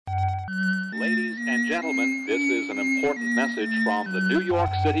and gentlemen, this is an important message from the New York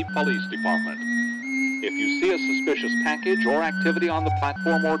City Police Department. If you see a suspicious package or activity on the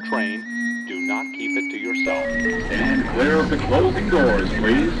platform or train, do not keep it to yourself. Stand clear of the closing doors,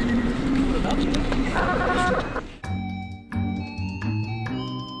 please.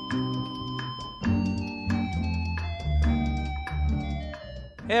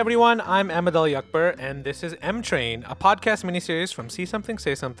 Hey everyone, I'm Ahmed Al-Yakbar, and this is M-Train, a podcast miniseries from See Something,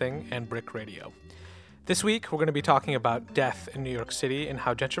 Say Something, and Brick Radio. This week, we're going to be talking about death in New York City and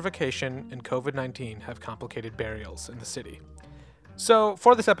how gentrification and COVID-19 have complicated burials in the city. So,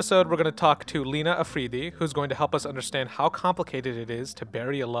 for this episode, we're going to talk to Lina Afridi, who's going to help us understand how complicated it is to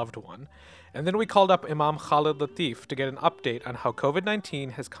bury a loved one. And then we called up Imam Khalid Latif to get an update on how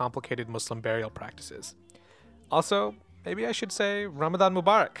COVID-19 has complicated Muslim burial practices. Also, maybe I should say Ramadan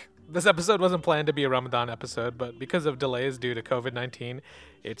Mubarak. This episode wasn't planned to be a Ramadan episode, but because of delays due to COVID-19,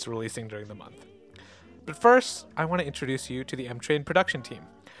 it's releasing during the month. But first, I want to introduce you to the M-Train production team.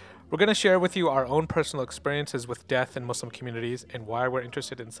 We're going to share with you our own personal experiences with death in Muslim communities and why we're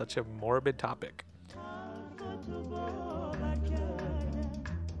interested in such a morbid topic.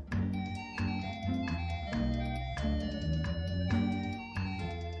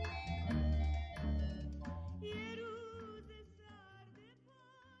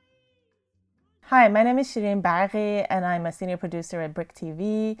 Hi, my name is Shireen Barghi, and I'm a senior producer at Brick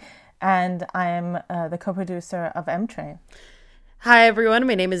TV, and I am the co-producer of M-Train. Hi, everyone.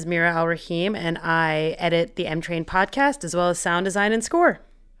 My name is Mira Al-Rahim, and I edit the M-Train podcast, as well as sound design and score.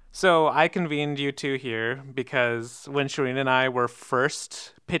 So I convened you two here because when Shireen and I were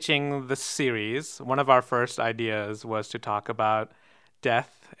first pitching the series, one of our first ideas was to talk about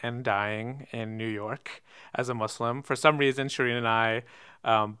death and dying in New York as a Muslim. For some reason, Shireen and I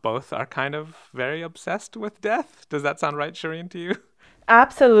both are kind of very obsessed with death. Does that sound right, Shireen, to you?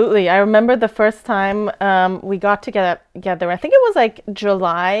 Absolutely. I remember the first time we got together, I think it was like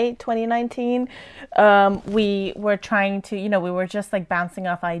July 2019. We were trying to, we were just like bouncing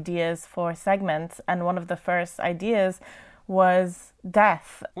off ideas for segments. And one of the first ideas was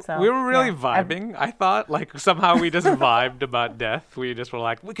death. So, we were really vibing. I thought like somehow we just vibed about death. We just were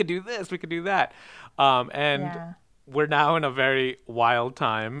like, we could do this, we could do that. We're now in a very wild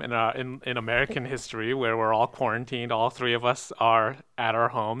time in American history where we're all quarantined. All three of us are at our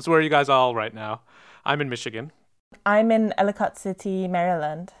homes. Where are you guys all right now? I'm in Michigan. I'm in Ellicott City,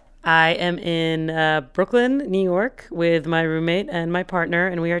 Maryland. I am in Brooklyn, New York, with my roommate and my partner,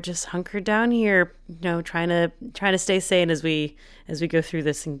 and we are just hunkered down here, trying to stay sane as we go through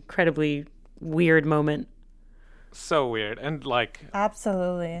this incredibly weird moment. So weird. And like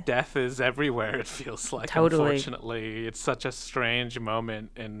absolutely, death is everywhere, it feels like. Totally. Unfortunately, it's such a strange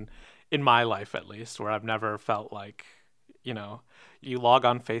moment in my life, at least, where I've never felt like, you log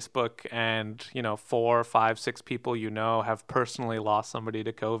on Facebook and 4, 5, 6 people have personally lost somebody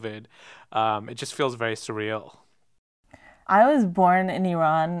to COVID. It just feels very surreal. I was born in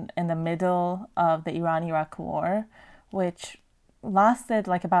Iran in the middle of the Iran-Iraq War, which lasted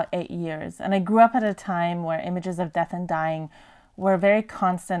like about 8 years. And I grew up at a time where images of death and dying were a very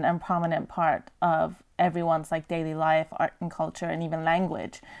constant and prominent part of everyone's like daily life, art and culture, and even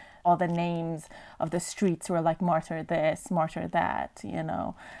language. All the names of the streets were like martyr this, martyr that,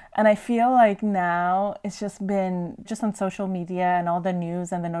 And I feel like now it's just been just on social media and all the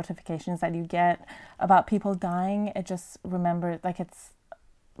news and the notifications that you get about people dying. It just remembers like it's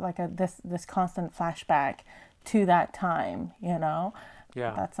like this constant flashback to that time, Yeah.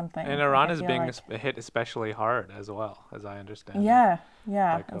 That's something. And Iran is being hit especially hard as well, as I understand. Yeah.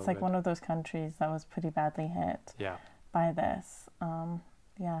 It's like one of those countries that was pretty badly hit by this.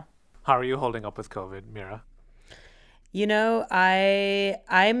 How are you holding up with COVID, Mira?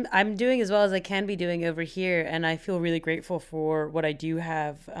 I'm doing as well as I can be doing over here, and I feel really grateful for what I do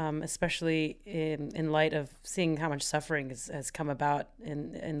have, especially in light of seeing how much suffering has come about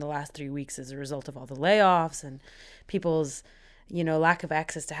in the last 3 weeks as a result of all the layoffs and people's lack of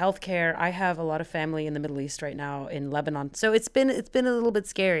access to healthcare. I have a lot of family in the Middle East right now in Lebanon, so it's been a little bit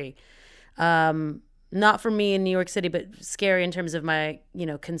scary. Not for me in New York City, but scary in terms of my,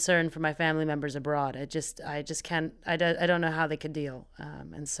 concern for my family members abroad. I just can't. I don't know how they could deal.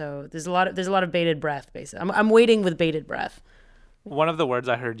 And so there's a lot of bated breath. Basically, I'm waiting with bated breath. One of the words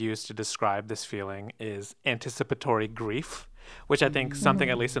I heard used to describe this feeling is anticipatory grief, which I think something,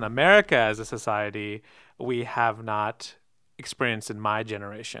 at least in America as a society, we have not experienced in my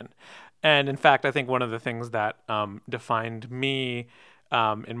generation. And in fact, I think one of the things that defined me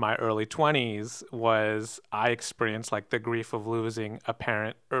in my early 20s was I experienced like the grief of losing a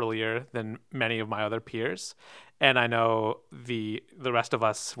parent earlier than many of my other peers. And I know the rest of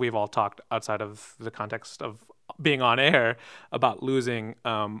us, we've all talked outside of the context of being on air about losing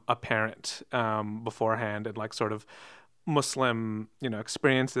a parent beforehand, and like sort of Muslim,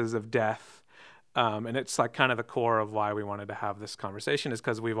 experiences of death. And it's like kind of the core of why we wanted to have this conversation, is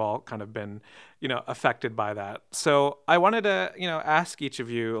because we've all kind of been, affected by that. So I wanted to, ask each of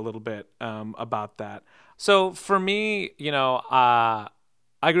you a little bit about that. So for me, I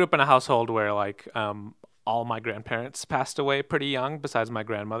grew up in a household where like all my grandparents passed away pretty young, besides my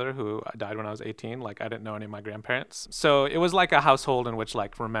grandmother, who died when I was 18. Like, I didn't know any of my grandparents. So it was like a household in which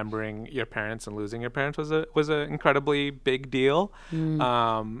like remembering your parents and losing your parents was a incredibly big deal.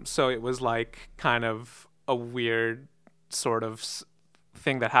 So it was like kind of a weird sort of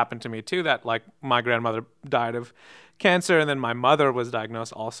thing that happened to me too, that like my grandmother died of cancer, and then my mother was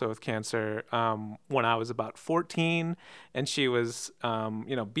diagnosed also with cancer when I was about 14, and she was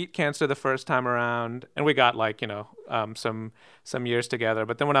beat cancer the first time around, and we got like some years together.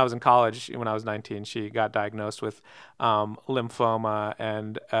 But then when I was in college, when I was 19, she got diagnosed with lymphoma,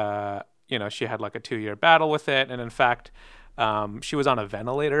 and she had like a 2-year battle with it, and in fact she was on a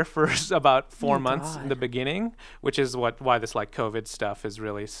ventilator for about 4 months in the beginning, which is why this like COVID stuff is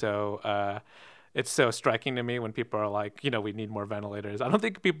really so it's so striking to me when people are like, we need more ventilators. I don't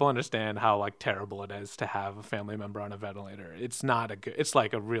think people understand how like terrible it is to have a family member on a ventilator. It's it's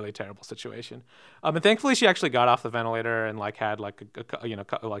like a really terrible situation. And thankfully she actually got off the ventilator and like had like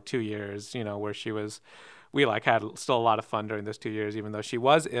like 2 years, where we like had still a lot of fun during those 2 years, even though she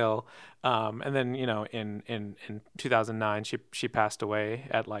was ill. And then, in 2009, she passed away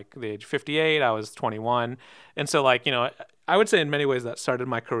at like the age of 58. I was 21. And so like, I would say in many ways that started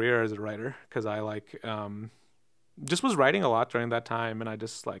my career as a writer, because I like just was writing a lot during that time. And I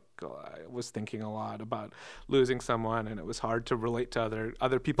just like I was thinking a lot about losing someone, and it was hard to relate to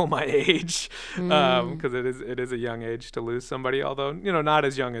other people my age, because it is a young age to lose somebody, although, not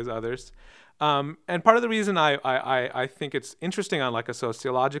as young as others. And part of the reason I think it's interesting on like a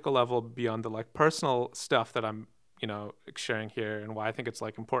sociological level beyond the like personal stuff that I'm, sharing here, and why I think it's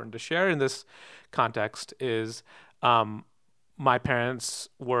like important to share in this context is my parents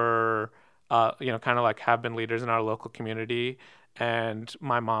were, kind of like have been leaders in our local community. And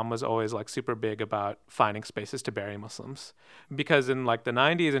my mom was always like super big about finding spaces to bury Muslims, because in like the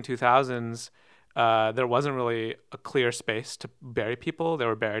 90s and 2000s, there wasn't really a clear space to bury people. They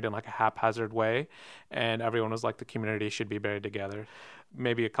were buried in like a haphazard way, and everyone was like, the community should be buried together.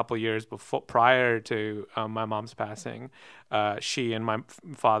 Maybe a couple years prior to my mom's passing, she and my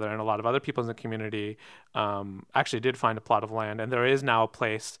father and a lot of other people in the community actually did find a plot of land, and there is now a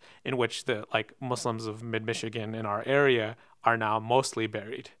place in which the like Muslims of mid-Michigan in our area are now mostly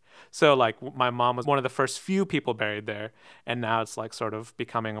buried. So like my mom was one of the first few people buried there, and now it's like sort of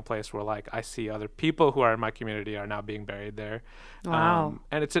becoming a place where like I see other people who are in my community are now being buried there. Wow.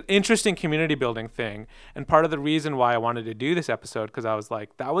 And it's an interesting community building thing. And part of the reason why I wanted to do this episode, because I was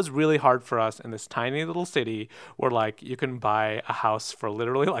like, that was really hard for us in this tiny little city where like you can buy a house for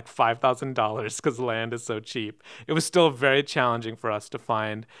literally like $5,000 because land is so cheap. It was still very challenging for us to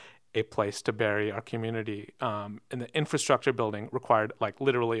find a place to bury our community, and the infrastructure building required like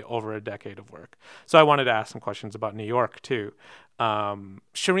literally over a decade of work. So I wanted to ask some questions about New York too.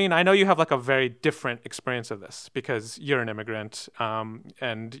 Shireen, I know you have like a very different experience of this because you're an immigrant,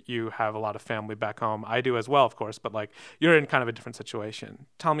 and you have a lot of family back home. I do as well, of course, but like you're in kind of a different situation.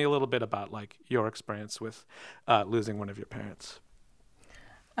 Tell me a little bit about like your experience with losing one of your parents.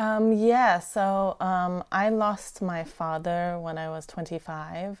 So I lost my father when I was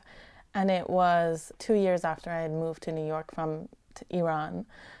 25, and it was 2 years after I had moved to New York from Iran.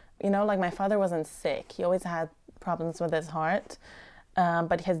 Like my father wasn't sick. He always had problems with his heart,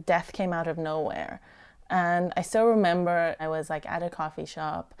 but his death came out of nowhere. And I still remember I was like at a coffee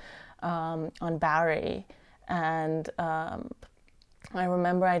shop on Bowery, and I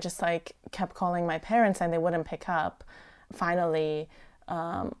remember I just like kept calling my parents and they wouldn't pick up. Finally,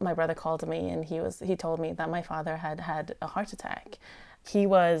 my brother called me, and he told me that my father had a heart attack. He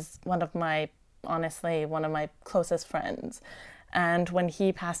was one of my closest friends. And when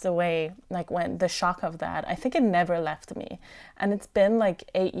he passed away, like when the shock of that, I think it never left me. And it's been like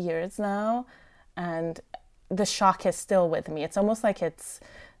 8 years now, and the shock is still with me. It's almost like it's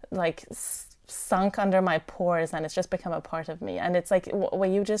like sunk under my pores, and it's just become a part of me. And it's like what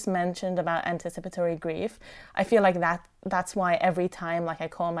you just mentioned about anticipatory grief. I feel like that's why every time like I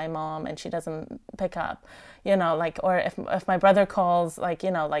call my mom and she doesn't pick up, you know, like, or if my brother calls, like,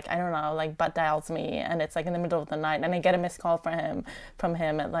 you know, like, I don't know, like butt dials me and it's like in the middle of the night and I get a missed call from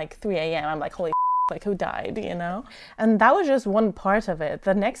him at like 3 a.m. I'm like, holy like who died, you know? And that was just one part of it.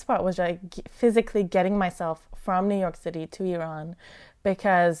 The next part was like physically getting myself from New York City to Iran,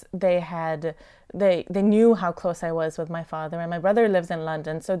 because they knew how close I was with my father, and my brother lives in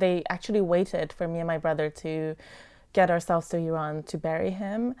London, so they actually waited for me and my brother to get ourselves to Iran to bury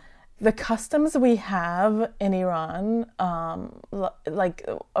him. The customs we have in Iran, like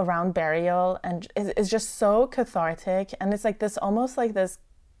around burial, and is just so cathartic, and it's like this almost like this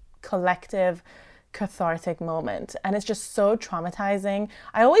collective cathartic moment, and it's just so traumatizing.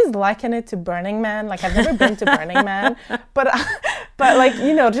 I always liken it to Burning Man. Like, I've never been to Burning Man, but like,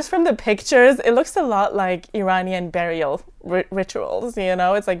 you know, just from the pictures, it looks a lot like Iranian burial rituals, you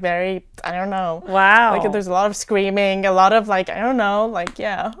know? It's like very, I don't know. Wow. Like, there's a lot of screaming, a lot of like, I don't know, like,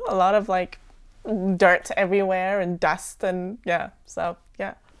 yeah, a lot of like dirt everywhere and dust, and yeah, so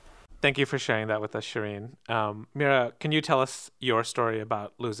yeah. Thank you for sharing that with us, Shireen. Mira, can you tell us your story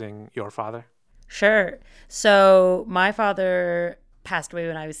about losing your father? Sure. So my father passed away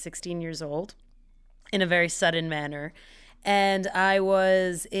when I was 16 years old in a very sudden manner. And I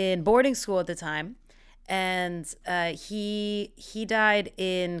was in boarding school at the time. And he died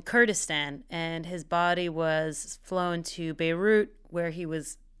in Kurdistan, and his body was flown to Beirut, where he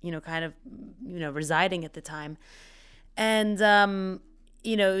was, you know, kind of, you know, residing at the time. And,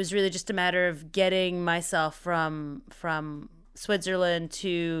 you know, it was really just a matter of getting myself from Switzerland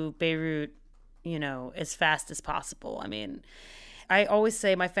to Beirut, you know, as fast as possible. I mean, I always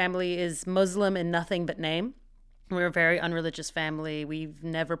say my family is Muslim in nothing but name. We're a very unreligious family. We've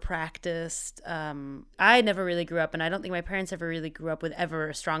never practiced. I never really grew up, and I don't think my parents ever really grew up with ever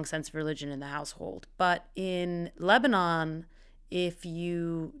a strong sense of religion in the household. But in Lebanon, if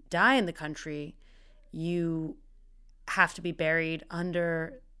you die in the country, you have to be buried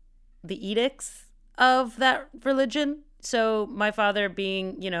under the edicts of that religion. So my father,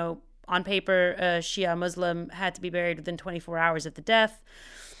 being, you know, on paper, a Shia Muslim, had to be buried within 24 hours of the death.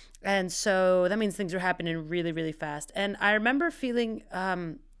 And so that means things were happening really, really fast. And I remember feeling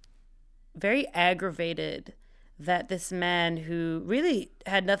very aggravated that this man, who really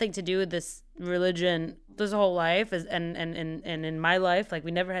had nothing to do with this religion his whole life, and in my life, like,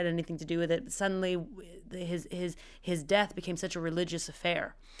 we never had anything to do with it, but suddenly his death became such a religious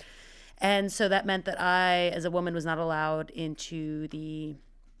affair. And so that meant that I, as a woman, was not allowed into the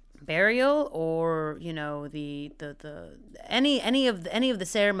burial, or, you know, the any of the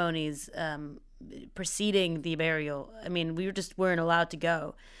ceremonies preceding the burial. I mean, we weren't allowed to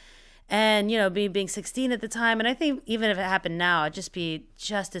go. And, you know, being 16 at the time, and I think even if it happened now, I'd just be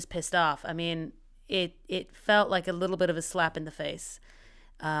just as pissed off. I mean, it felt like a little bit of a slap in the face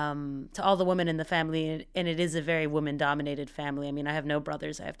to all the women in the family, and it is a very woman-dominated family. I mean, I have no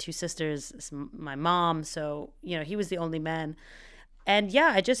brothers. I have 2 sisters. It's my mom, so, you know, he was the only man. And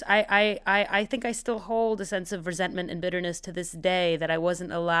yeah, I think I still hold a sense of resentment and bitterness to this day that I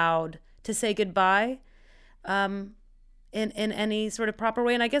wasn't allowed to say goodbye in any sort of proper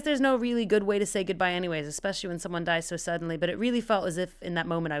way. And I guess there's no really good way to say goodbye anyways, especially when someone dies so suddenly. But it really felt as if in that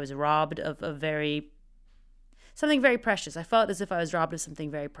moment I was robbed of something very precious. I felt as if I was robbed of something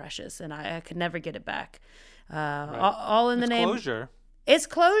very precious, and I could never get it back. Right. All in the name. Closure. It's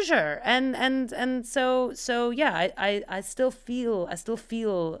closure, and so yeah, I still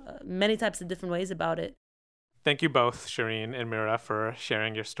feel many types of different ways about it. Thank you both, Shireen and Mira, for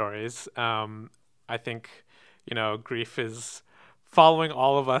sharing your stories. I think, you know, grief is following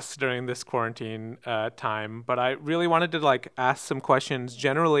all of us during this quarantine time, but I really wanted to ask some questions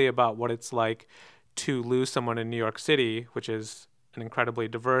generally about what it's like to lose someone in New York City, which is an incredibly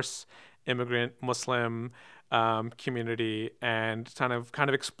diverse immigrant Muslim community, and kind of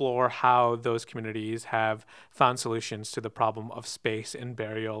explore how those communities have found solutions to the problem of space and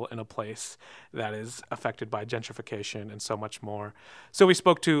burial in a place that is affected by gentrification and so much more. So we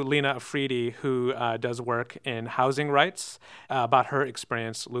spoke to Lina Afridi, who does work in housing rights, about her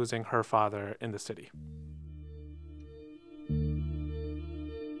experience losing her father in the city.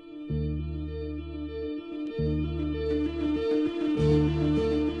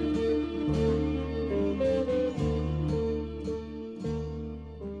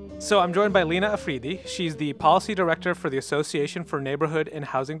 So I'm joined by Lina Afridi. She's the policy director for the Association for Neighborhood and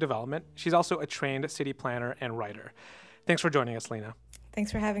Housing Development. She's also a trained city planner and writer. Thanks for joining us, Lina.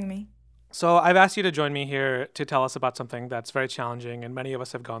 Thanks for having me. So I've asked you to join me here to tell us about something that's very challenging and many of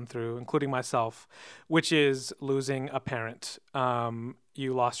us have gone through, including myself, which is losing a parent.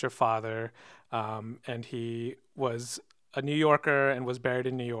 You lost your father, and he was a New Yorker and was buried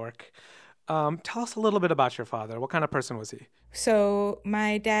in New York. Tell us a little bit about your father. What kind of person was he? So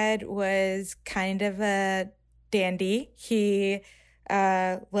my dad was kind of a dandy. He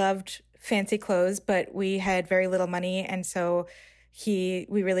loved fancy clothes, but we had very little money, and so we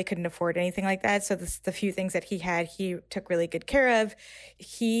really couldn't afford anything like that. So the few things that he had, he took really good care of.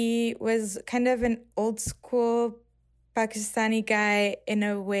 He was kind of an old school Pakistani guy in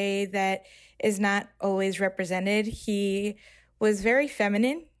a way that is not always represented. He was very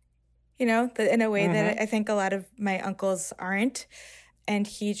feminine, in a way that I think a lot of my uncles aren't. And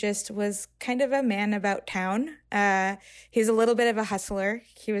he just was kind of a man about town. He's a little bit of a hustler.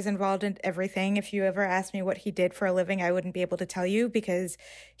 He was involved in everything. If you ever asked me what he did for a living, I wouldn't be able to tell you because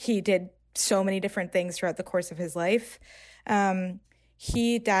he did so many different things throughout the course of his life.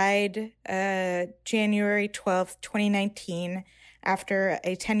 He died January 12th, 2019, after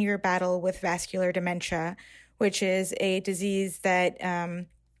a 10-year battle with vascular dementia, which is a disease that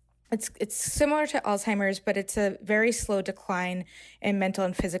it's similar to Alzheimer's, but it's a very slow decline in mental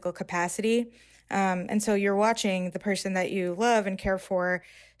and physical capacity. And so you're watching the person that you love and care for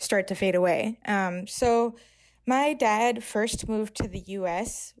start to fade away. So my dad first moved to the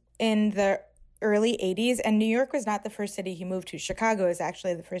U.S. in the early 80s, and New York was not the first city he moved to. Chicago is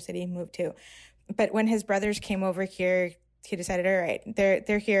actually the first city he moved to. But when his brothers came over here, he decided, all right,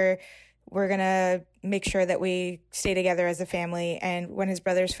 they're here. We're going to make sure that we stay together as a family. And when his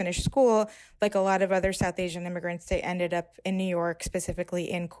brothers finished school, like a lot of other South Asian immigrants, they ended up in New York, specifically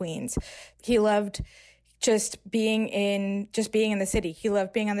in Queens. He loved just being in the city. He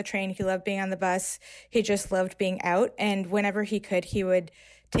loved being on the train. He loved being on the bus. He just loved being out. And whenever he could, he would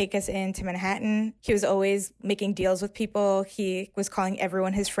take us into Manhattan. He was always making deals with people. He was calling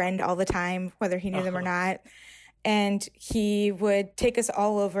everyone his friend all the time, whether he knew them or not. And he would take us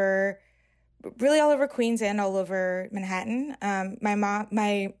all over Queens and all over Manhattan.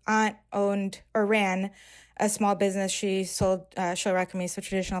 My aunt owned or ran a small business. She sold shalwar kameez, so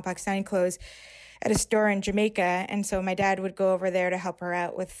traditional Pakistani clothes, at a store in Jamaica. And so my dad would go over there to help her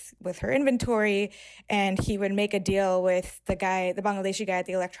out with her inventory. And he would make a deal with the Bangladeshi guy at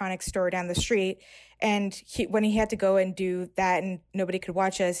the electronics store down the street. And when he had to go and do that and nobody could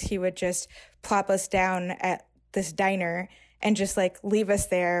watch us, he would just plop us down at this diner and just leave us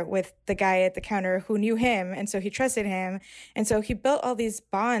there with the guy at the counter who knew him. And so he trusted him. And so he built all these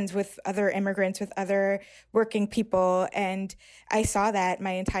bonds with other immigrants, with other working people. And I saw that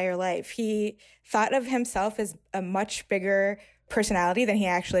my entire life. He thought of himself as a much bigger personality than he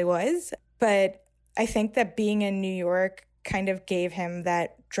actually was. But I think that being in New York kind of gave him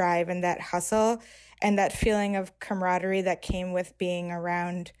that drive and that hustle and that feeling of camaraderie that came with being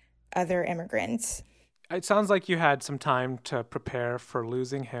around other immigrants. It sounds like you had some time to prepare for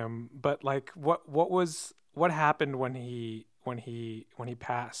losing him, but what happened when he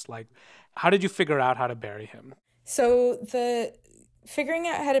passed? How did you figure out how to bury him? So the figuring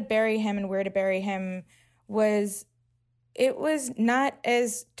out how to bury him and where to bury him was not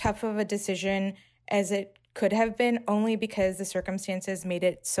as tough of a decision as it could have been, only because the circumstances made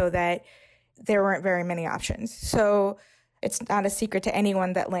it so that there weren't very many options. So it's not a secret to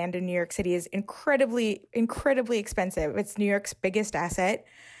anyone that land in New York City is incredibly, incredibly expensive. It's New York's biggest asset.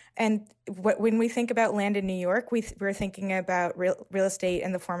 And when we think about land in New York, we're thinking about real estate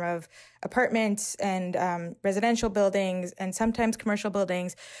in the form of apartments and residential buildings and sometimes commercial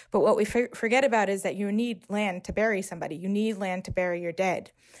buildings. But what we forget about is that you need land to bury somebody. You need land to bury your dead.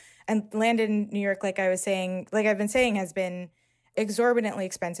 And land in New York, like I've been saying, has been exorbitantly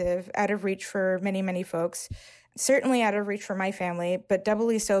expensive, out of reach for many, many folks. Certainly out of reach for my family, but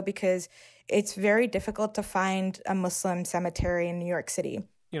doubly so because it's very difficult to find a Muslim cemetery in New York City.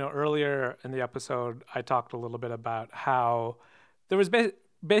 Earlier in the episode, I talked a little bit about how there was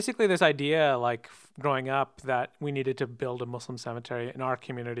basically this idea, growing up, that we needed to build a Muslim cemetery in our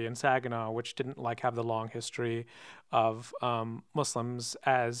community in Saginaw, which didn't have the long history of Muslims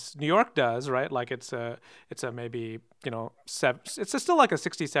as New York does, right? It's a maybe it's still a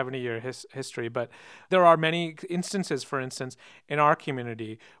 60, 70-year history, but there are many instances, for instance, in our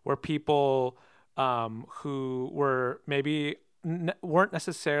community where people who were maybe weren't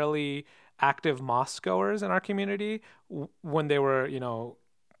necessarily active mosque goers in our community, when they were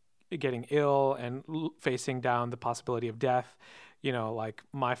getting ill and facing down the possibility of death,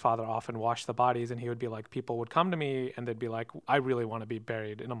 my father often washed the bodies, and he would be people would come to me and they'd be I really want to be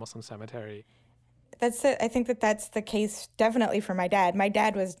buried in a Muslim cemetery. I think that's the case definitely for my dad. My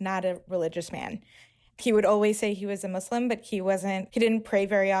dad was not a religious man. He would always say he was a Muslim, but he didn't pray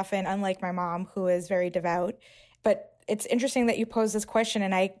very often, unlike my mom, who is very devout. But it's interesting that you pose this question,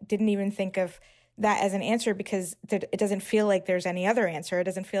 and I didn't even think of that as an answer because it doesn't feel like there's any other answer. It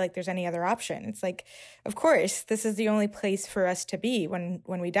doesn't feel like there's any other option. It's like, of course, this is the only place for us to be when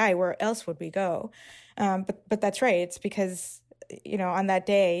we die. Where else would we go? But that's right. It's because, on that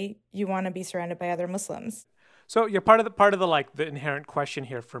day, you want to be surrounded by other Muslims. So you're part of the like the inherent question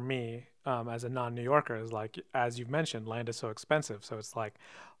here for me as a non-New Yorker is like, as you've mentioned, land is so expensive. So it's like,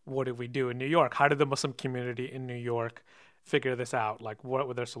 what did we do in New York? How did the Muslim community in New York figure this out? Like, what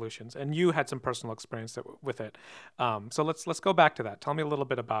were their solutions? And you had some personal experience with it. So let's go back to that. Tell me a little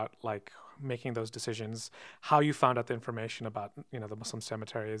bit about like making those decisions, how you found out the information about, the Muslim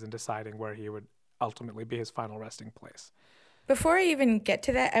cemeteries and deciding where he would ultimately be his final resting place. Before I even get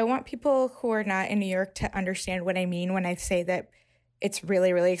to that, I want people who are not in New York to understand what I mean when I say that it's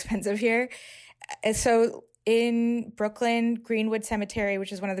really, really expensive here. So in Brooklyn, Greenwood Cemetery,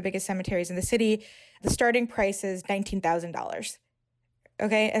 which is one of the biggest cemeteries in the city, the starting price is $19,000.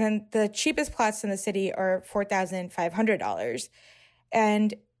 Okay. And then the cheapest plots in the city are $4,500.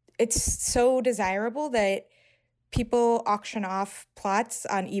 And it's so desirable that people auction off plots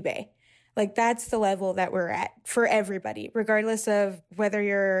on eBay. Like, that's the level that we're at for everybody, regardless of whether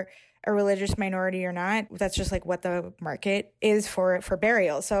you're a religious minority or not. That's just like what the market is for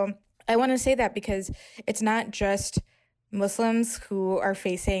burial. So I want to say that because it's not just Muslims who are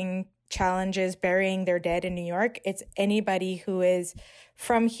facing challenges burying their dead in New York. It's anybody who is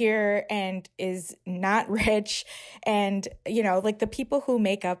from here and is not rich. And, like the people who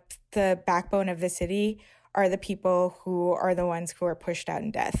make up the backbone of the city are the people who are the ones who are pushed out in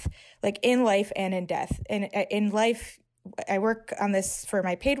death, like in life and in death. And in life, I work on this for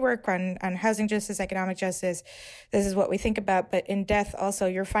my paid work on housing justice, economic justice. This is what we think about. But in death, also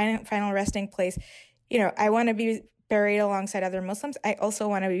your final resting place. I want to be buried alongside other Muslims. I also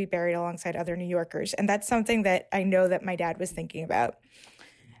want to be buried alongside other New Yorkers. And that's something that I know that my dad was thinking about.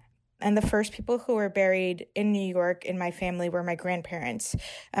 And the first people who were buried in New York in my family were my grandparents.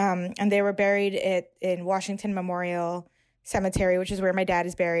 And they were buried in Washington Memorial Cemetery, which is where my dad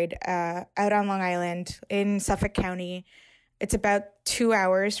is buried, out on Long Island in Suffolk County. It's about 2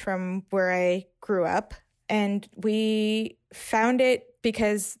 hours from where I grew up. And we found it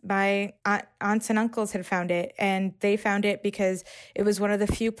because my aunts and uncles had found it. And they found it because it was one of the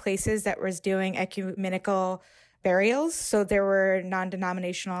few places that was doing ecumenical burials. So there were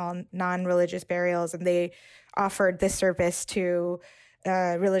non-denominational, non-religious burials, and they offered this service to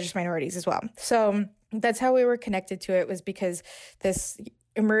religious minorities as well. So that's how we were connected to it, was because this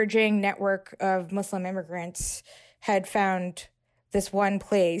emerging network of Muslim immigrants had found this one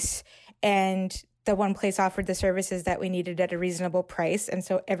place, and the one place offered the services that we needed at a reasonable price. And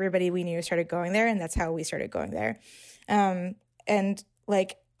so everybody we knew started going there, and that's how we started going there. And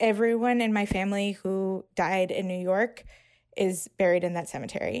like, everyone in my family who died in New York is buried in that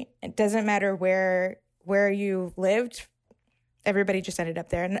cemetery. It doesn't matter where you lived. Everybody just ended up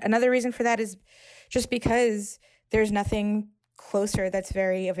there. And another reason for that is just because there's nothing closer that's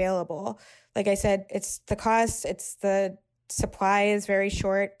very available. Like I said, it's the cost, it's the supply is very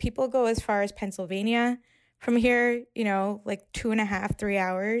short. People go as far as Pennsylvania from here, like 2.5, 3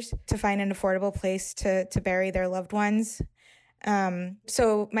 hours to find an affordable place to bury their loved ones.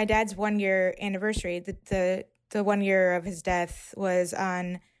 So my dad's 1 year anniversary, the 1 year of his death was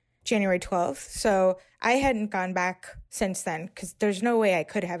on January 12th. So I hadn't gone back since then because there's no way I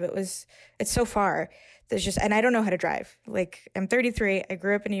could have. It's so far. And I don't know how to drive. Like, I'm 33. I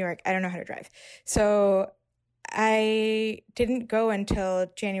grew up in New York. I don't know how to drive. So I didn't go until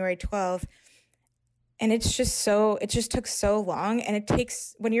January 12th. And it just took so long. And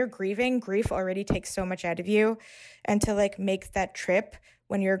when you're grieving, grief already takes so much out of you. And to like make that trip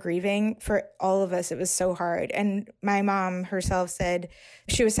when you're grieving, for all of us, it was so hard. And my mom herself said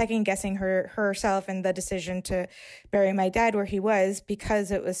she was second guessing herself and the decision to bury my dad where he was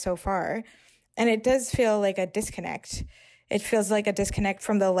because it was so far. And it does feel like a disconnect. It feels like a disconnect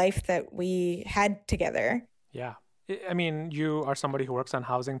from the life that we had together. Yeah. I mean, you are somebody who works on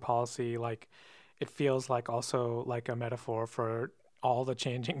housing policy. Like, it feels like also like a metaphor for all the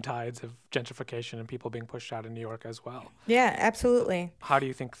changing tides of gentrification and people being pushed out of New York as well. Yeah, absolutely. How do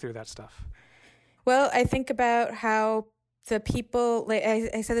you think through that stuff? Well, I think about how the people, like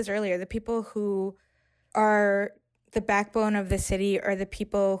I said this earlier, the people who are the backbone of the city are the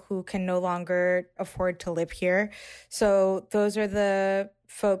people who can no longer afford to live here. So those are the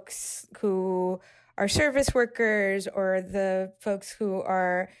folks who are service workers, or the folks who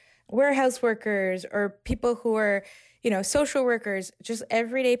are warehouse workers or people who are, social workers, just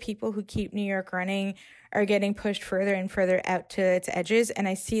everyday people who keep New York running are getting pushed further and further out to its edges. And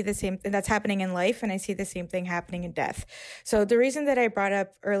I see the same thing that's happening in life, and I see the same thing happening in death. So the reason that I brought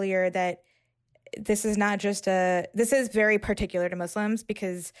up earlier that this is this is very particular to Muslims,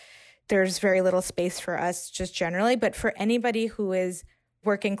 because there's very little space for us just generally, but for anybody who is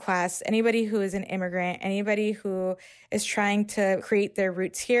working class, anybody who is an immigrant, anybody who is trying to create their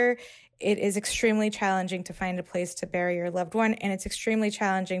roots here, it is extremely challenging to find a place to bury your loved one. And it's extremely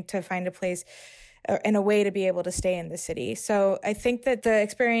challenging to find a place and a way to be able to stay in the city. So I think that the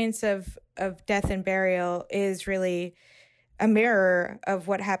experience of death and burial is really a mirror of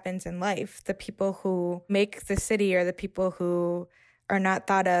what happens in life. The people who make the city are the people who are not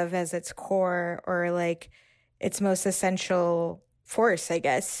thought of as its core or like its most essential force, I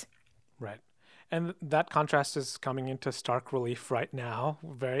guess. Right. And that contrast is coming into stark relief right now,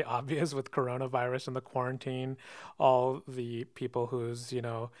 very obvious with coronavirus and the quarantine. All the people whose,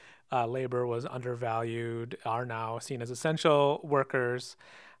 labor was undervalued are now seen as essential workers.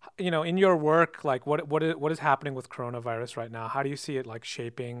 In your work, like what is happening with coronavirus right now? How do you see it like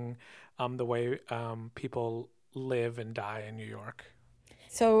shaping the way people live and die in New York?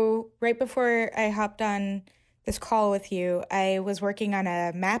 So right before I hopped on this call with you, I was working on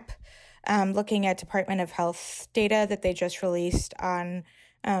a map looking at Department of Health data that they just released on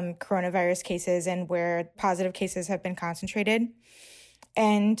coronavirus cases and where positive cases have been concentrated.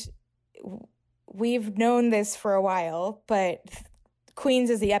 And we've known this for a while, but Queens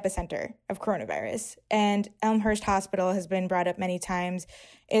is the epicenter of coronavirus. And Elmhurst Hospital has been brought up many times,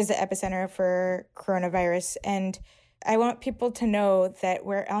 is the epicenter for coronavirus. And I want people to know that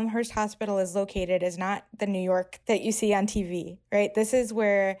where Elmhurst Hospital is located is not the New York that you see on TV, right? This is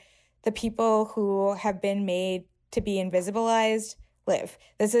where the people who have been made to be invisibilized live.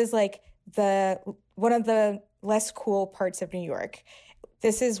 This is like one of the less cool parts of New York.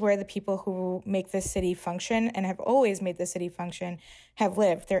 This is where the people who make this city function and have always made the city function have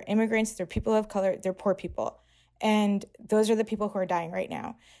lived. They're immigrants, they're people of color, they're poor people. And those are the people who are dying right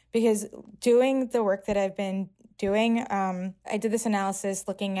now. Because doing the work that I've been doing, I did this analysis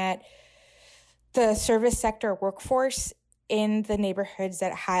looking at the service sector workforce in the neighborhoods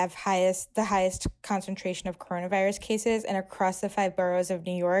that have the highest concentration of coronavirus cases, and across the 5 boroughs of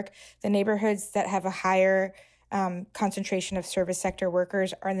New York, the neighborhoods that have a higher concentration of service sector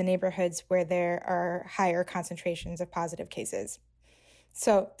workers are in the neighborhoods where there are higher concentrations of positive cases.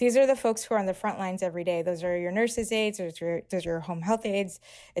 So these are the folks who are on the front lines every day. Those are your nurses' aides, those are your home health aides,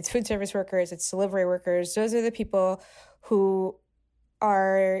 it's food service workers, it's delivery workers. Those are the people who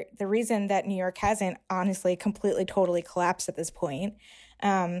are the reason that New York hasn't honestly completely, totally collapsed at this point.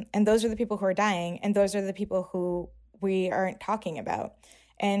 And those are the people who are dying, and those are the people who we aren't talking about.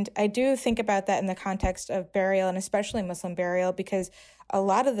 And I do think about that in the context of burial, and especially Muslim burial, because a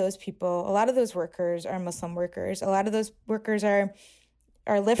lot of those people, a lot of those workers are Muslim workers. A lot of those workers are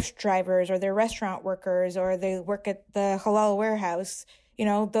Lyft drivers, or they're restaurant workers, or they work at the halal warehouse.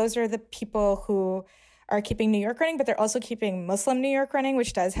 Those are the people who are keeping New York running, but they're also keeping Muslim New York running,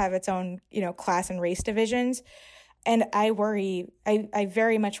 which does have its own, class and race divisions. And I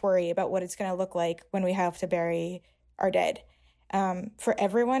very much worry about what it's going to look like when we have to bury our dead. For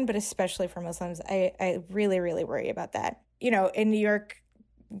everyone, but especially for Muslims, I really, really worry about that. In New York,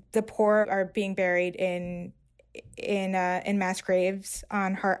 the poor are being buried in mass graves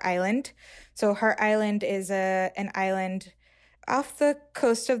on Hart Island. So Hart Island is an island off the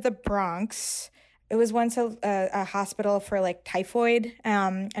coast of the Bronx. It was once a hospital for like typhoid,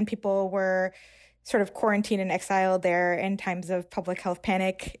 and people were sort of quarantined and exiled there in times of public health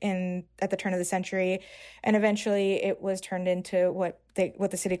panic at the turn of the century. And eventually it was turned into what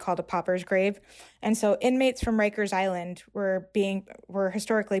the city called a pauper's grave. And so inmates from Rikers Island were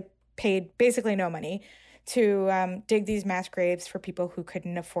historically paid basically no money to dig these mass graves for people who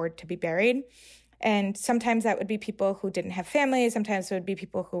couldn't afford to be buried. And sometimes that would be people who didn't have families. Sometimes it would be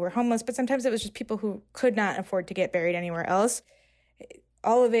people who were homeless, but sometimes it was just people who could not afford to get buried anywhere else.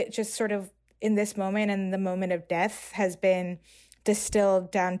 All of it just sort of in this moment and the moment of death has been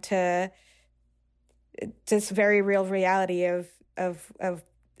distilled down to this very real reality of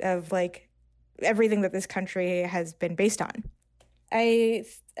like everything that this country has been based on. I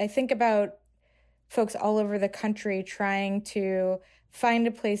think about folks all over the country trying to find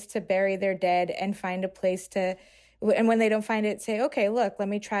a place to bury their dead and find a place and when they don't find it, say, okay, look,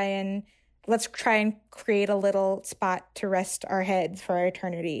 let's try and create a little spot to rest our heads for our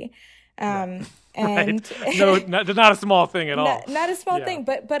eternity. And no, not a small thing at all. Not a small thing,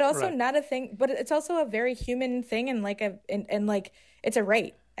 but also not a thing, but it's also a very human thing, and like it's a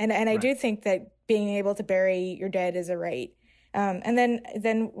right. And I do think that being able to bury your dead is a right. And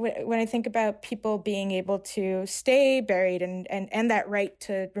then when I think about people being able to stay buried and that right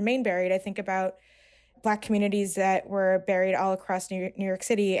to remain buried, I think about Black communities that were buried all across New York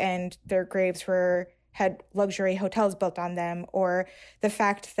City, and their graves had luxury hotels built on them, or the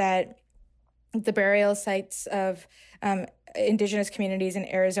fact that the burial sites of indigenous communities in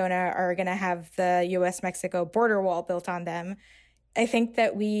Arizona are going to have the U.S.-Mexico border wall built on them. I think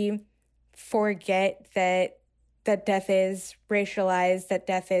that we forget that death is racialized, that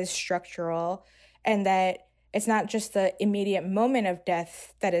death is structural, and that it's not just the immediate moment of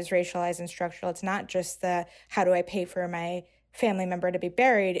death that is racialized and structural. It's not just the how do I pay for my family member to be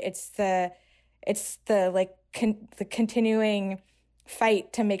buried. It's the continuing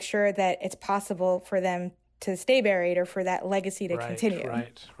fight to make sure that it's possible for them to stay buried or for that legacy to continue.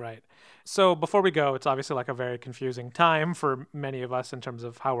 Right. So before we go, it's obviously like a very confusing time for many of us in terms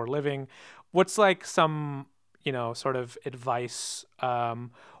of how we're living. What's like some, sort of advice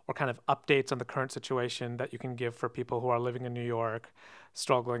or kind of updates on the current situation that you can give for people who are living in New York,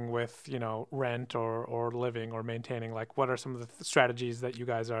 struggling with, rent or living or maintaining? Like, what are some of the strategies that you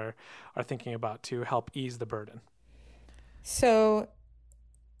guys are thinking about to help ease the burden? So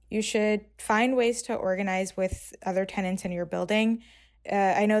you should find ways to organize with other tenants in your building.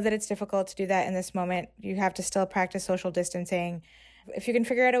 I know that it's difficult to do that in this moment. You have to still practice social distancing. If you can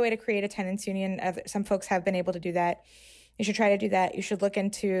figure out a way to create a tenants union, some folks have been able to do that. You should try to do that. You should look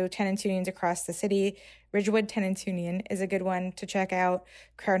into tenants unions across the city. Ridgewood Tenants Union is a good one to check out.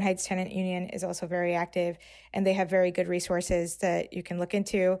 Crown Heights Tenant Union is also very active, and they have very good resources that you can look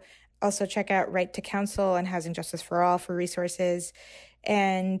into. Also check out Right to Counsel and Housing Justice for All for resources,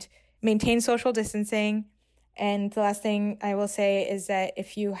 and maintain social distancing. And the last thing I will say is that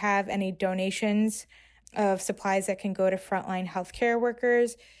if you have any donations of supplies that can go to frontline healthcare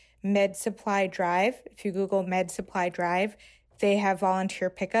workers, Med Supply Drive, if you Google Med Supply Drive, they have volunteer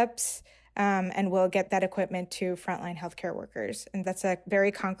pickups and will get that equipment to frontline healthcare workers. And that's a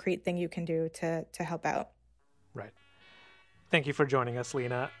very concrete thing you can do to help out. Right. Thank you for joining us,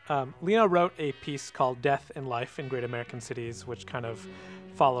 Lena. Lena wrote a piece called Death and Life in Great American Cities, which kind of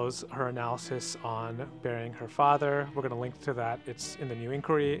follows her analysis on burying her father. We're going to link to that. It's in the New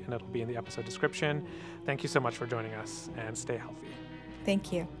Inquiry, and it'll be in the episode description. Thank you so much for joining us, and stay healthy.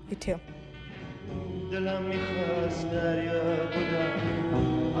 Thank you. You too.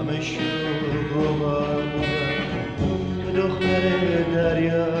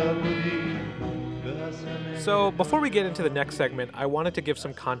 So before we get into the next segment, I wanted to give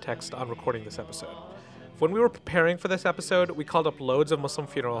some context on recording this episode. When we were preparing for this episode, we called up loads of Muslim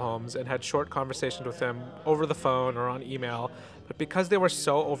funeral homes and had short conversations with them over the phone or on email, but because they were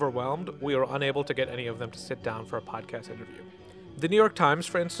so overwhelmed, we were unable to get any of them to sit down for a podcast interview. The New York Times,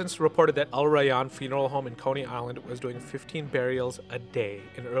 for instance, reported that Al Rayyan Funeral Home in Coney Island was doing 15 burials a day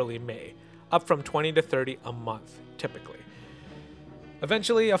in early May, up from 20 to 30 a month, typically.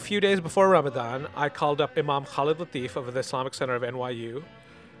 Eventually, a few days before Ramadan, I called up Imam Khalid Latif of the Islamic Center of NYU.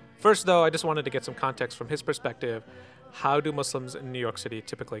 First, though, I just wanted to get some context from his perspective. How do Muslims in New York City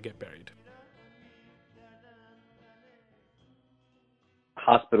typically get buried?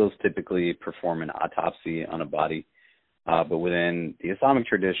 Hospitals typically perform an autopsy on a body, but within the Islamic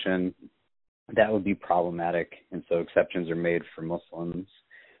tradition, that would be problematic, and so exceptions are made for Muslims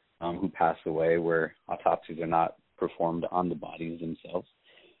who pass away where autopsies are not performed on the bodies themselves.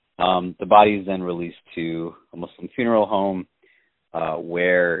 The body is then released to a Muslim funeral home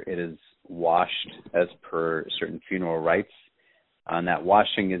where it is washed as per certain funeral rites. And that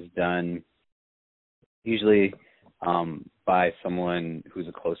washing is done usually by someone who's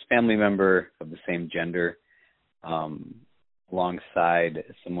a close family member of the same gender, alongside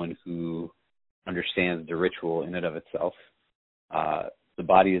someone who understands the ritual in and of itself. The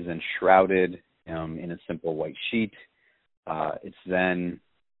body is then shrouded in a simple white sheet. It's then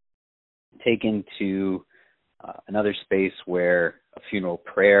taken to another space where a funeral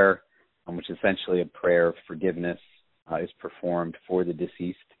prayer, which is essentially a prayer of forgiveness, is performed for the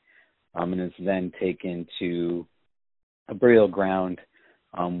deceased, and it's then taken to a burial ground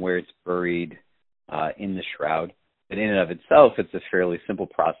where it's buried in the shroud. But in and of itself, it's a fairly simple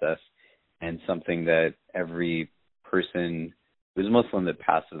process and something that every person who's Muslim that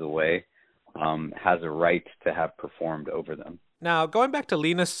passes away has a right to have performed over them. Now, going back to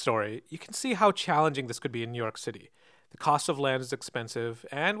Lena's story, you can see how challenging this could be in New York City. The cost of land is expensive,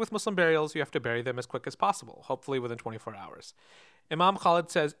 and with Muslim burials, you have to bury them as quick as possible, hopefully within 24 hours. Imam Khalid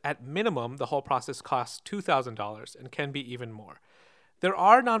says at minimum, the whole process costs $2,000 and can be even more. There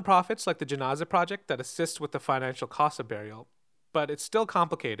are nonprofits like the Janazah Project that assist with the financial cost of burial, but it's still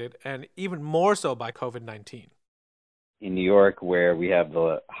complicated, and even more so by COVID-19. In New York, where we have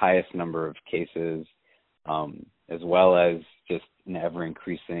the highest number of cases, as well as just an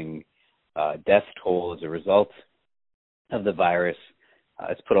ever-increasing death toll as a result of the virus,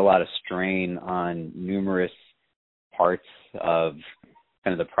 it's put a lot of strain on numerous parts of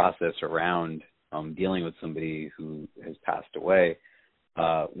kind of the process around dealing with somebody who has passed away.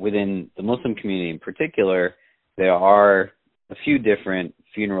 Within the Muslim community in particular, there are a few different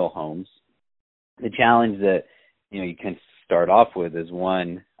funeral homes. The challenge that you can start off with is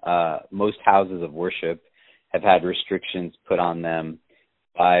one, most houses of worship have had restrictions put on them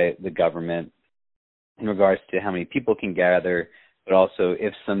by the government in regards to how many people can gather, but also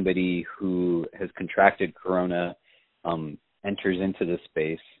if somebody who has contracted corona enters into the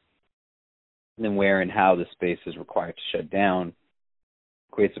space, then where and how the space is required to shut down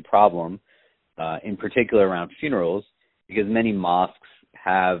creates a problem, in particular around funerals, because many mosques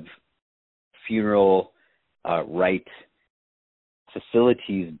have funeral rite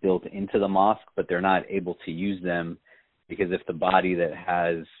facilities built into the mosque, but they're not able to use them because if the body that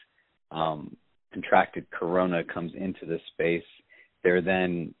has contracted corona comes into the space, they're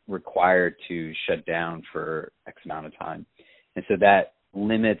then required to shut down for X amount of time. And so that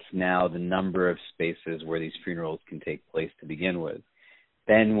limits now the number of spaces where these funerals can take place to begin with.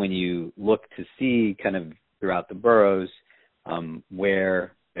 Then when you look to see kind of throughout the boroughs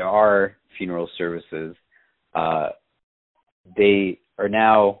where there are funeral services, they are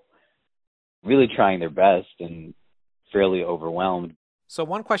now really trying their best and fairly overwhelmed. So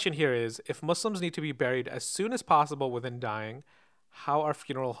one question here is, if Muslims need to be buried as soon as possible within dying, how are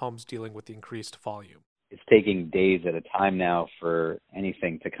funeral homes dealing with the increased volume? It's taking days at a time now for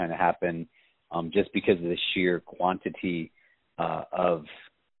anything to kind of happen, just because of the sheer quantity of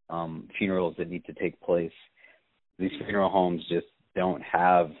funerals that need to take place. These funeral homes just don't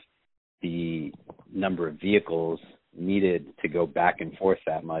have the number of vehicles needed to go back and forth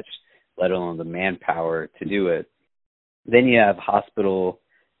that much, let alone the manpower to do it. Then you have hospital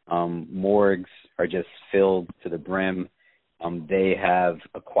morgues are just filled to the brim. They have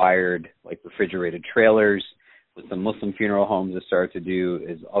acquired like refrigerated trailers. What some Muslim funeral homes have started to do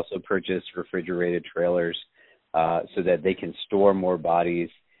is also purchase refrigerated trailers so that they can store more bodies,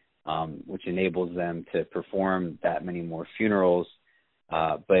 which enables them to perform that many more funerals.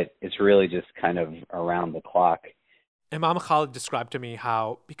 But it's really just kind of around the clock. Imam Khalid described to me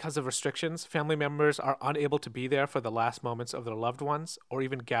how, because of restrictions, family members are unable to be there for the last moments of their loved ones or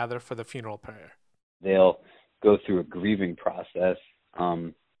even gather for the funeral prayer. They'll go through a grieving process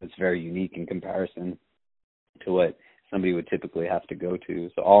that's very unique in comparison to what somebody would typically have to go to.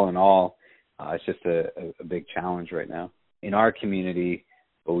 So all in all, it's just a big challenge right now. In our community,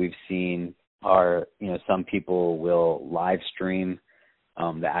 what we've seen are, some people will live stream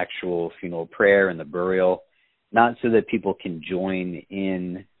the actual funeral prayer and the burial, not so that people can join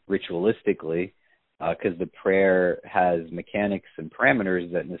in ritualistically, because the prayer has mechanics and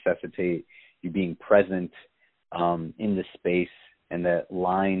parameters that necessitate you being present in the space, and that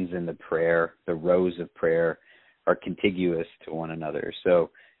lines in the prayer, the rows of prayer, are contiguous to one another. So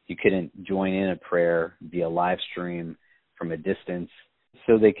you couldn't join in a prayer via live stream from a distance,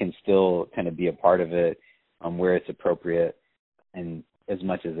 so they can still kind of be a part of it where it's appropriate and as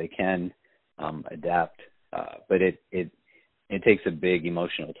much as they can adapt. But it takes a big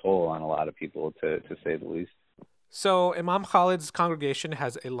emotional toll on a lot of people, to say the least. So Imam Khalid's congregation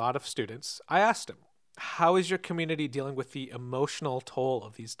has a lot of students. I asked him, how is your community dealing with the emotional toll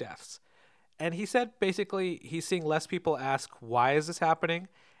of these deaths? And he said basically he's seeing less people ask, why is this happening?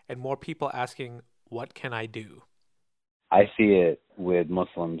 And more people asking, what can I do? I see it with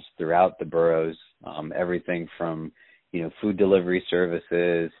Muslims throughout the boroughs, everything from, food delivery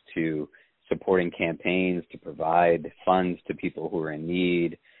services to supporting campaigns to provide funds to people who are in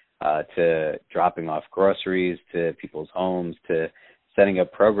need, to dropping off groceries to people's homes, to setting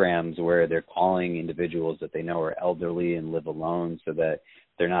up programs where they're calling individuals that they know are elderly and live alone so that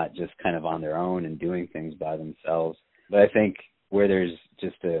they're not just kind of on their own and doing things by themselves. But I think where there's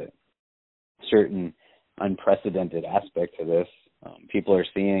just a certain unprecedented aspect to this, people are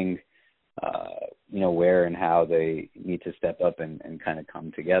seeing, where and how they need to step up and kind of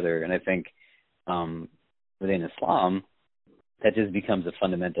come together. And I think within Islam, that just becomes a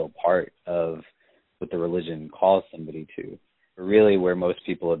fundamental part of what the religion calls somebody to. Really, where most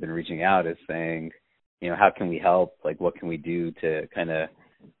people have been reaching out is saying, how can we help? Like, what can we do to kind of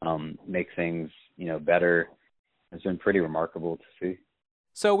make things, better? It's been pretty remarkable to see.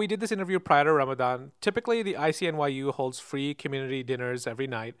 So we did this interview prior to Ramadan. Typically, the ICNYU holds free community dinners every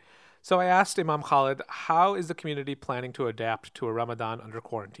night. So I asked Imam Khalid, how is the community planning to adapt to a Ramadan under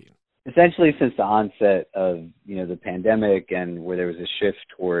quarantine? Essentially, since the onset of the pandemic and where there was a shift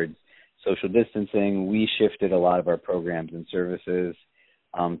towards social distancing, we shifted a lot of our programs and services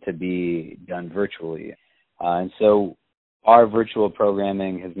to be done virtually. And so our virtual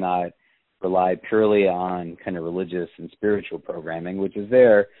programming has not relied purely on kind of religious and spiritual programming, which is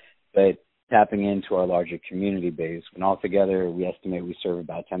there, but tapping into our larger community base. When altogether, we estimate we serve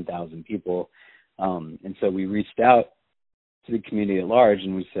about 10,000 people. And so we reached out to the community at large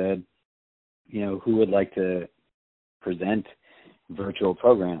and we said, who would like to present virtual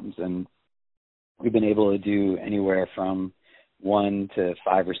programs? And we've been able to do anywhere from 1 to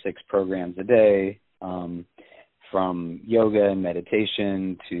 5 or 6 programs a day, from yoga and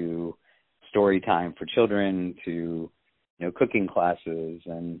meditation to story time for children to cooking classes.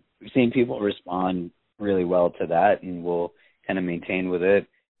 And we've seen people respond really well to that, and we'll kind of maintain with it.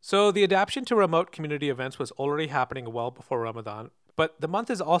 So the adaptation to remote community events was already happening well before Ramadan, but the month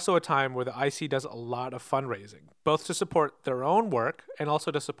is also a time where the IC does a lot of fundraising, both to support their own work and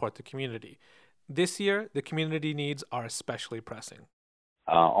also to support the community. This year, the community needs are especially pressing.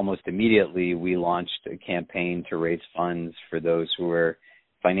 Almost immediately, we launched a campaign to raise funds for those who were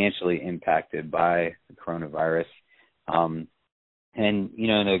financially impacted by the coronavirus. And,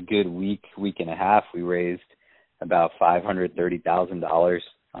 in a good week and a half, we raised about $530,000,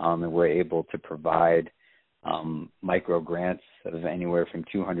 and we're able to provide micro grants of anywhere from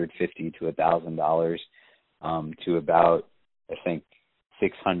 $250 to $1,000 to about, I think,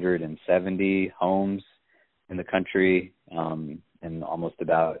 670 homes in the country, and almost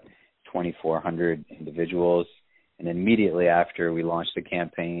about 2,400 individuals. And immediately after, we launched a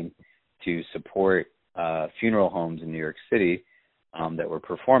campaign to support funeral homes in New York City that were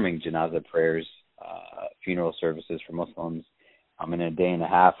performing janazah prayers, funeral services for Muslims. In a day and a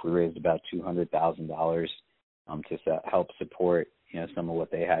half, we raised about $200,000 to help support, some of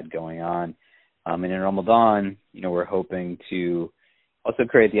what they had going on. And in Ramadan, we're hoping to also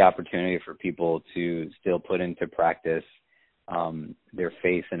create the opportunity for people to still put into practice their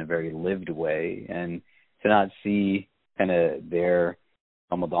faith in a very lived way, and to not see kind of their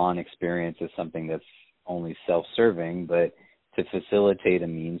Ramadan experience as something that's only self-serving, but to facilitate a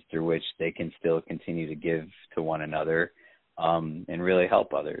means through which they can still continue to give to one another and really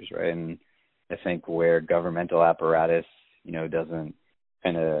help others, right? And I think where governmental apparatus, doesn't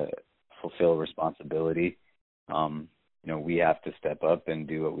kind of fulfill responsibility, we have to step up and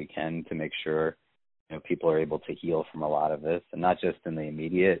do what we can to make sure, people are able to heal from a lot of this, and not just in the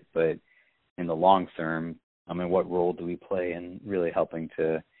immediate, but in the long term. What role do we play in really helping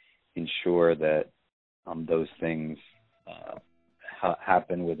to ensure that those things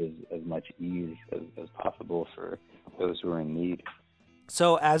happen with as much ease as possible for those who are in need?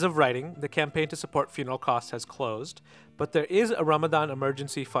 So as of writing, the campaign to support funeral costs has closed, but there is a Ramadan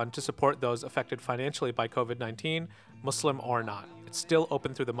emergency fund to support those affected financially by COVID-19, Muslim or not. It's still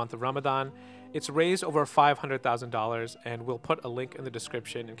open through the month of Ramadan. It's raised over $500,000, and we'll put a link in the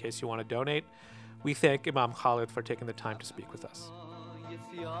description in case you want to donate. We thank Imam Khalid for taking the time to speak with us.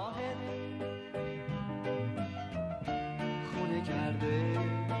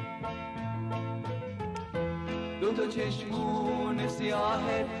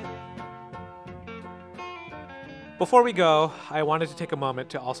 Before we go, I wanted to take a moment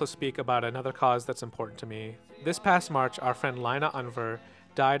to also speak about another cause that's important to me. This past March, our friend Lina Anver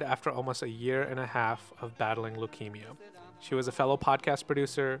died after almost a year and a half of battling leukemia. She was a fellow podcast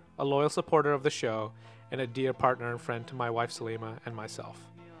producer, a loyal supporter of the show, and a dear partner and friend to my wife Salima and myself.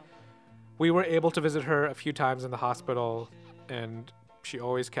 We were able to visit her a few times in the hospital, and she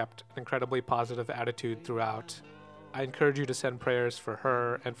always kept an incredibly positive attitude throughout. I encourage you to send prayers for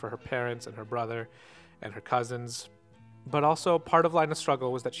her and for her parents and her brother and her cousins. But also, part of Lina's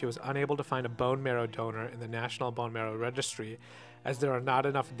struggle was that she was unable to find a bone marrow donor in the National Bone Marrow Registry, as there are not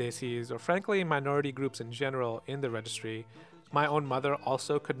enough Desis, or frankly minority groups in general, in the registry. My own mother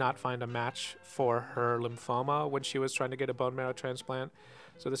also could not find a match for her lymphoma when she was trying to get a bone marrow transplant.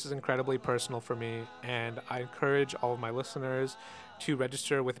 So this is incredibly personal for me, and I encourage all of my listeners to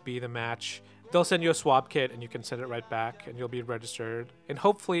register with Be The Match. They'll send you a swab kit, and you can send it right back, and you'll be registered. And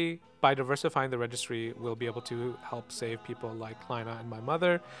hopefully, by diversifying the registry, we'll be able to help save people like Lina and my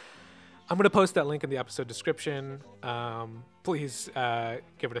mother. I'm going to post that link in the episode description. Please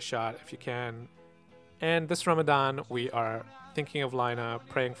give it a shot if you can. And this Ramadan, we are thinking of Lina,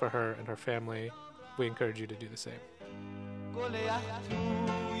 praying for her and her family. We encourage you to do the same.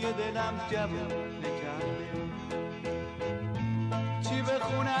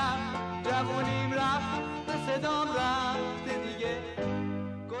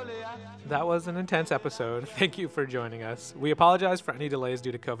 that was an intense episode. Thank you for joining us. We apologize for any delays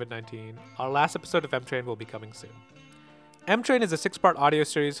due to COVID-19. Our last episode of M-Train will be coming soon. M-Train is a 6-part audio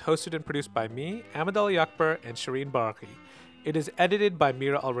series hosted and produced by me, Ahmed Al-Yakber, and Shireen Baraki. It is edited by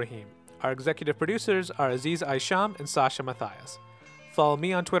Mira Al-Rahim. Our executive producers are Aziz Aisham and Sasha Matthias. Follow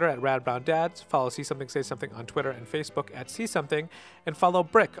me on Twitter at RadBrownDads, follow See Something Say Something on Twitter and Facebook at See Something, and follow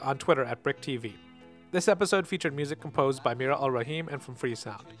Brick on Twitter at BrickTV. This episode featured music composed by Mira Al-Rahim and from Free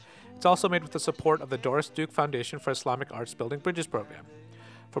Sound. It's also made with the support of the Doris Duke Foundation for Islamic Arts Building Bridges program.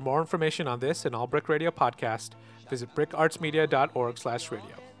 For more information on this and all Brick Radio podcasts, visit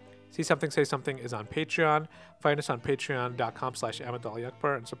brickartsmedia.org/radio. See Something Say Something is on Patreon. Find us on patreon.com/Ahmed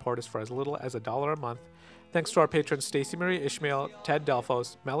Al-Yakber and support us for as little as $1 a month. Thanks to our patrons Stacey Marie Ishmael, Ted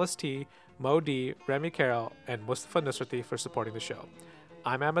Delphos, Melis T, Mo D, Remy Carroll, and Mustafa Nusrati for supporting the show.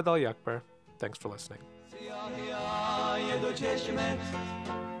 I'm Ahmed Al-Yakber. Thanks for listening.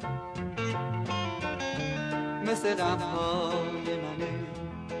 مثل ابرهای منه